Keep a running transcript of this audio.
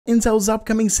Intel's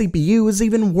upcoming CPU is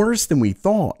even worse than we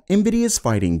thought. Nvidia's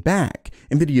fighting back.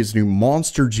 Nvidia's new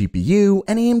monster GPU,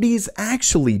 and AMD's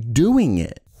actually doing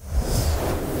it.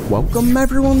 Welcome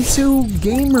everyone to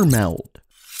Gamer Meld.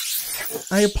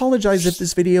 I apologize if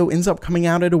this video ends up coming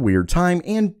out at a weird time,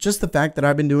 and just the fact that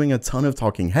I've been doing a ton of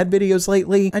talking head videos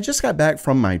lately. I just got back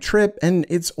from my trip and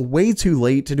it's way too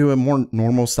late to do a more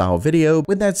normal style video.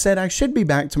 With that said, I should be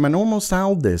back to my normal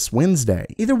style this Wednesday.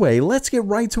 Either way, let's get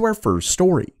right to our first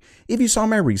story. If you saw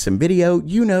my recent video,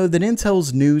 you know that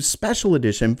Intel's new Special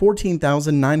Edition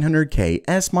 14900K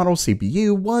S model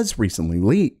CPU was recently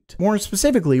leaked. More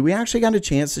specifically, we actually got a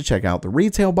chance to check out the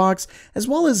retail box as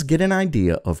well as get an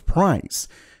idea of price.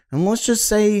 And let's just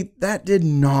say that did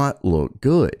not look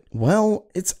good. Well,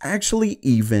 it's actually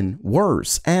even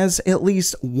worse, as at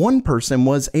least one person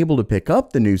was able to pick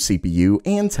up the new CPU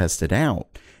and test it out.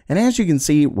 And as you can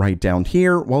see right down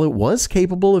here, while it was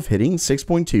capable of hitting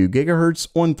 6.2 GHz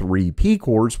on 3 P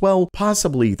cores, well,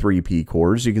 possibly 3 P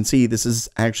cores, you can see this is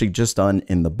actually just done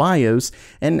in the BIOS.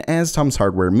 And as Tom's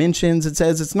Hardware mentions, it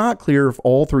says it's not clear if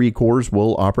all 3 cores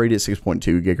will operate at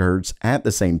 6.2 GHz at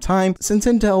the same time, since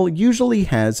Intel usually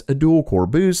has a dual core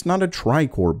boost, not a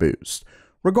tri-core boost.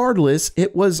 Regardless,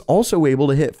 it was also able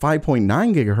to hit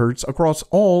 5.9 GHz across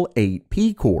all 8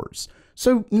 P cores.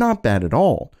 So not bad at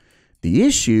all. The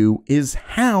issue is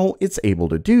how it's able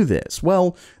to do this.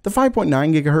 Well, the 5.9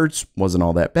 GHz wasn't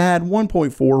all that bad,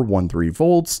 1.413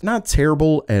 volts, not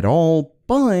terrible at all,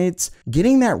 but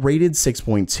getting that rated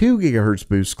 6.2 GHz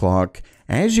boost clock,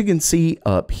 as you can see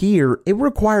up here, it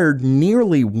required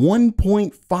nearly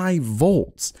 1.5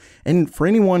 volts. And for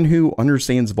anyone who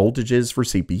understands voltages for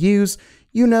CPUs,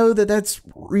 you know that that's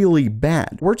really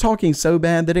bad. We're talking so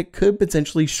bad that it could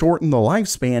potentially shorten the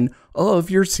lifespan of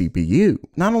your CPU.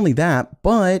 Not only that,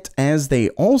 but as they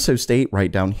also state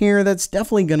right down here, that's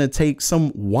definitely going to take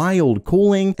some wild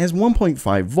cooling, as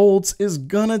 1.5 volts is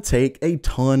going to take a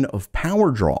ton of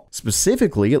power draw.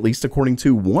 Specifically, at least according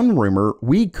to one rumor,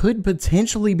 we could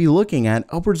potentially be looking at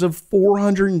upwards of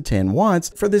 410 watts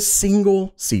for this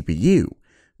single CPU.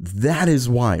 That is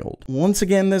wild. Once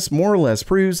again, this more or less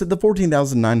proves that the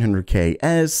 14900K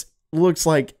S looks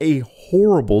like a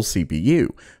horrible CPU.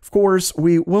 Of course,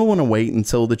 we will want to wait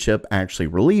until the chip actually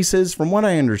releases. From what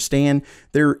I understand,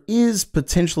 there is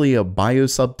potentially a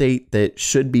BIOS update that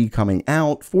should be coming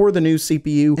out for the new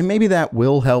CPU, and maybe that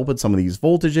will help with some of these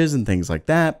voltages and things like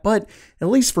that, but at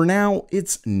least for now,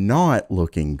 it's not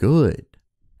looking good.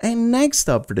 And next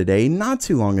up for today, not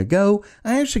too long ago,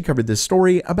 I actually covered this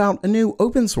story about a new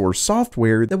open source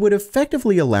software that would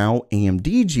effectively allow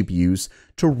AMD GPUs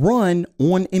to run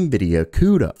on Nvidia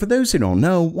CUDA. For those who don't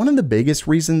know, one of the biggest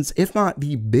reasons, if not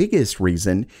the biggest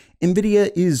reason,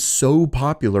 Nvidia is so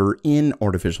popular in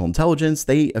artificial intelligence,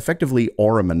 they effectively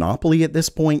are a monopoly at this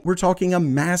point. We're talking a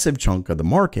massive chunk of the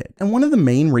market. And one of the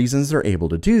main reasons they're able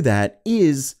to do that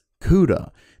is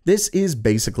CUDA. This is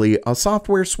basically a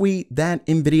software suite that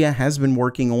Nvidia has been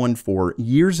working on for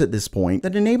years at this point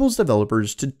that enables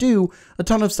developers to do a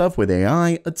ton of stuff with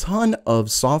AI, a ton of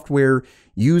software,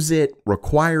 use it,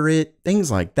 require it,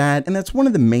 things like that. And that's one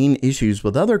of the main issues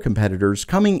with other competitors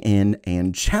coming in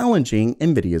and challenging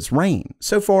Nvidia's reign.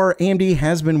 So far, AMD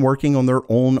has been working on their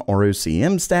own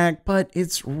ROCm stack, but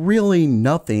it's really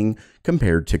nothing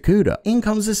compared to CUDA. In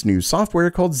comes this new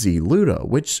software called zluda,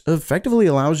 which effectively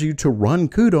allows you to run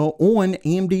CUDA on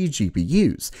AMD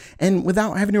GPUs, and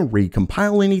without having to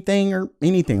recompile anything or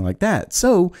anything like that.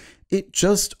 So it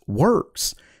just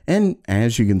works. And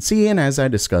as you can see, and as I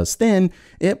discussed then,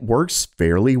 it works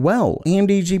fairly well.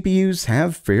 AMD GPUs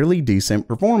have fairly decent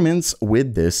performance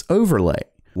with this overlay.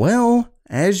 Well,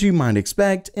 as you might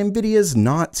expect, Nvidia's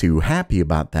not too happy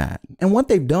about that. And what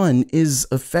they've done is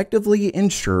effectively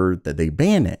ensure that they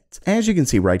ban it. As you can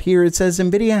see right here, it says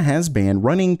Nvidia has banned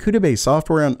running CUDA-based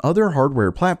software on other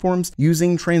hardware platforms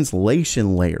using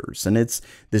translation layers. And it's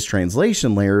this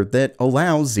translation layer that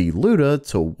allows zluda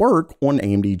to work on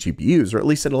AMD GPUs, or at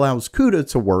least it allows CUDA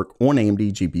to work on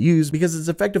AMD GPUs, because it's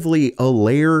effectively a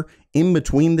layer in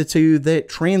between the two that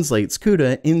translates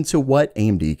CUDA into what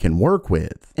AMD can work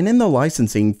with. And in the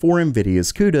licensing for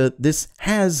Nvidia's CUDA, this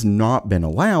has not been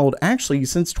allowed actually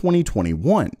since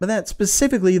 2021, but that's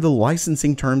specifically the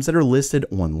licensing terms that are listed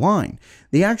online.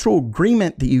 The actual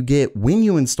agreement that you get when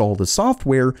you install the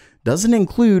software doesn't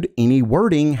include any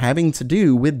wording having to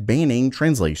do with banning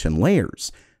translation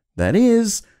layers. That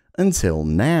is, until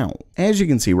now. As you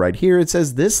can see right here, it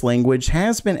says this language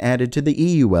has been added to the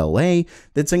EULA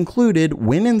that's included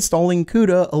when installing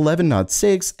CUDA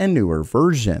 11.6 and newer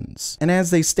versions. And as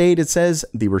they state, it says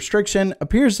the restriction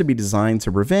appears to be designed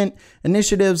to prevent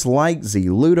initiatives like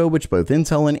Z-Ludo, which both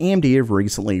Intel and AMD have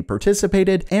recently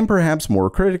participated, and perhaps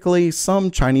more critically, some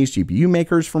Chinese GPU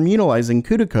makers from utilizing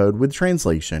CUDA code with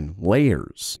translation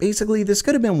layers. Basically, this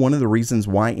could have been one of the reasons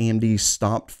why AMD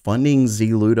stopped funding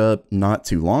Z-Ludo not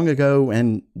too long ago,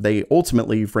 and they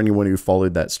ultimately, for anyone who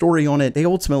followed that story on it, they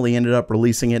ultimately ended up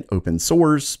releasing it open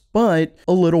source, but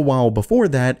a little while before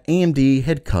that, AMD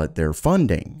had cut their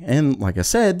funding. And like I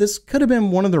said, this could have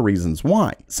been one of the reasons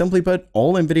why. Simply put,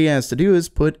 all Nvidia has to do is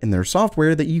put in their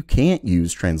software that you can't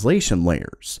use translation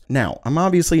layers. Now, I'm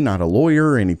obviously not a lawyer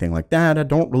or anything like that. I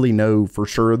don't really know for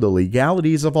sure the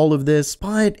legalities of all of this,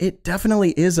 but it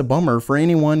definitely is a bummer for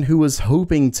anyone who was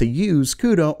hoping to use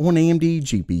CUDA on AMD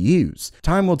GPUs.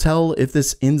 Time will tell if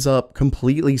this ends up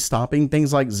completely stopping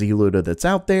things like Z-Ludo that's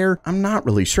out there. I'm not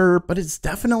really sure, but it's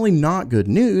definitely not good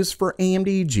news for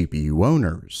AMD GPU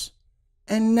owners.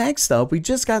 And next up, we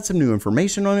just got some new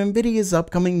information on Nvidia's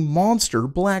upcoming monster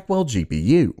Blackwell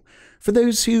GPU. For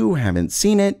those who haven't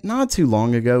seen it, not too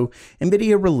long ago,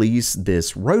 Nvidia released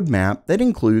this roadmap that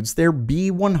includes their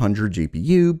B100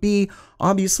 GPU, B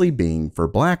obviously being for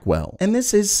Blackwell, and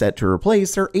this is set to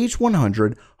replace their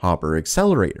H100 Hopper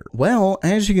accelerator. Well,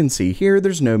 as you can see here,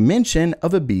 there's no mention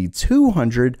of a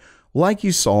B200 like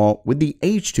you saw with the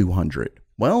H200.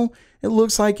 Well, it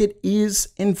looks like it is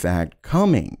in fact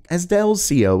coming, as Dell's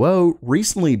COO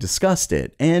recently discussed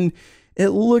it, and it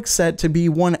looks set to be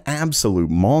one absolute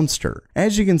monster.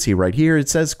 As you can see right here, it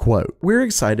says, quote, "We're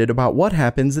excited about what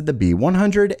happens at the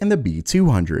B100 and the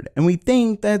B200, and we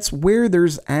think that's where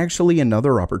there's actually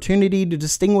another opportunity to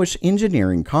distinguish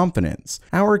engineering confidence.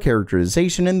 Our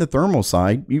characterization in the thermal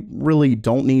side, you really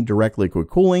don't need direct liquid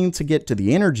cooling to get to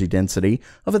the energy density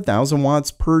of 1,000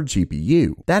 watts per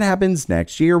GPU. That happens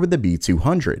next year with the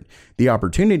B200. The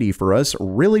opportunity for us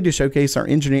really to showcase our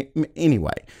engineering..."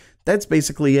 Anyway, that's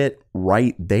basically it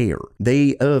right there.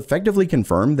 They effectively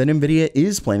confirmed that Nvidia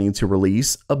is planning to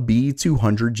release a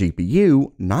B200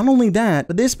 GPU. Not only that,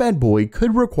 but this bad boy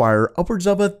could require upwards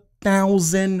of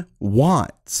 1,000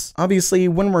 watts. Obviously,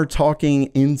 when we're talking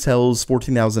Intel's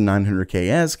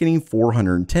 14900KS, getting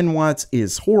 410 watts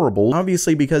is horrible,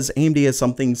 obviously because AMD has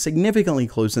something significantly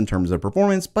close in terms of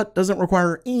performance, but doesn't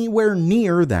require anywhere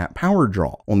near that power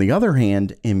draw. On the other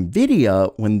hand,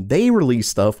 Nvidia, when they release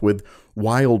stuff with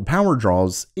wild power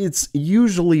draws, it's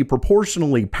usually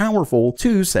proportionally powerful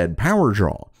to said power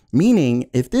draw. Meaning,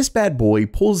 if this bad boy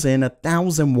pulls in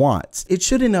 1,000 watts, it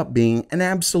should end up being an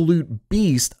absolute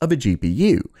beast of a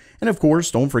GPU. And of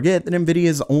course, don't forget that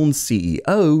Nvidia's own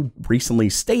CEO recently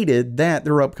stated that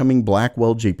their upcoming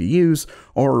Blackwell GPUs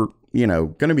are,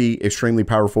 going to be extremely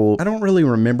powerful. I don't really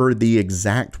remember the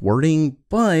exact wording,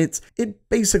 but it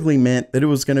basically meant that it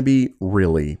was going to be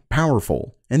really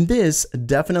powerful. And this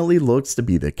definitely looks to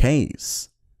be the case.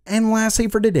 And lastly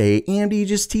for today, AMD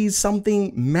just teased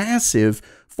something massive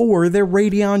for their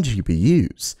Radeon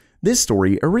GPUs. This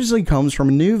story originally comes from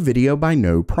a new video by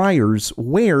No Priors,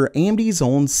 where AMD's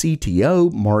own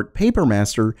CTO, Mark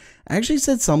Papermaster, actually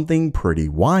said something pretty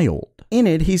wild. In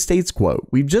it, he states, quote,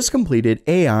 "We've just completed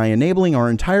AI enabling our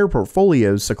entire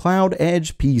portfolios to cloud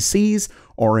edge PCs,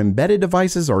 our embedded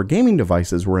devices, our gaming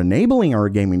devices. We're enabling our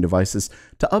gaming devices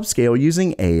to upscale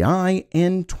using AI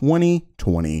in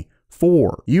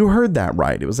 2024. You heard that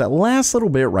right. It was that last little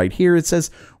bit right here. It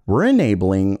says, we're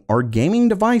enabling our gaming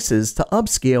devices to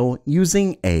upscale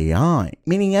using AI,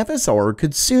 meaning FSR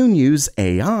could soon use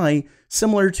AI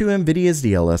similar to Nvidia's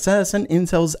DLSS and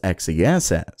Intel's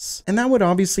XeSS. And that would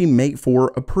obviously make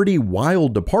for a pretty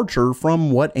wild departure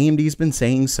from what AMD's been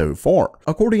saying so far.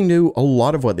 According to a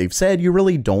lot of what they've said, you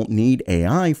really don't need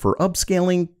AI for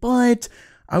upscaling, but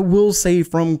I will say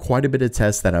from quite a bit of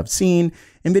tests that I've seen,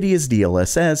 Nvidia's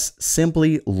DLSS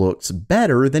simply looks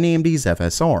better than AMD's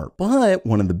FSR. But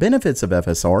one of the benefits of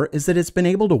FSR is that it's been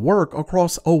able to work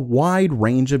across a wide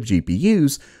range of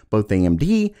GPUs, both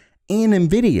AMD and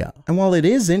Nvidia. And while it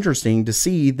is interesting to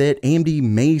see that AMD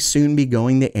may soon be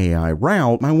going the AI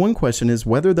route, my one question is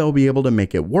whether they'll be able to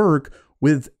make it work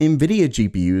with Nvidia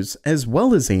GPUs as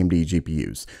well as AMD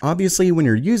GPUs. Obviously, when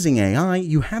you're using AI,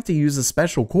 you have to use the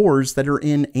special cores that are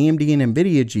in AMD and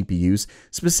Nvidia GPUs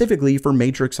specifically for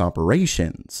matrix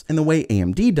operations. And the way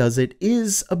AMD does it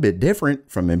is a bit different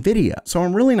from Nvidia. So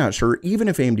I'm really not sure, even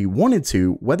if AMD wanted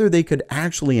to, whether they could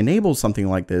actually enable something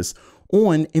like this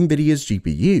on Nvidia's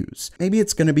GPUs. Maybe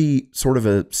it's going to be sort of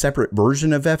a separate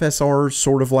version of FSR,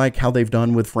 sort of like how they've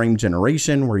done with frame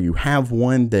generation, where you have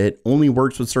one that only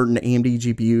works with certain AMD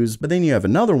GPUs, but then you have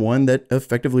another one that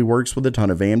effectively works with a ton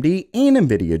of AMD and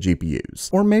Nvidia GPUs.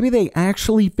 Or maybe they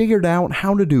actually figured out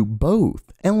how to do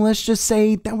both, and let's just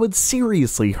say that would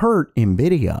seriously hurt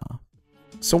Nvidia.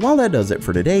 So while that does it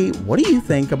for today, what do you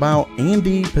think about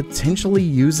AMD potentially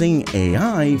using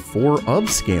AI for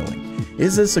upscaling?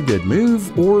 Is this a good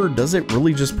move, or does it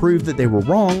really just prove that they were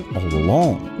wrong all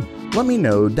along? Let me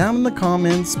know down in the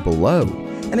comments below.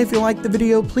 And if you liked the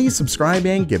video, please subscribe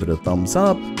and give it a thumbs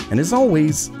up. And as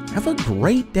always, have a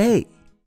great day.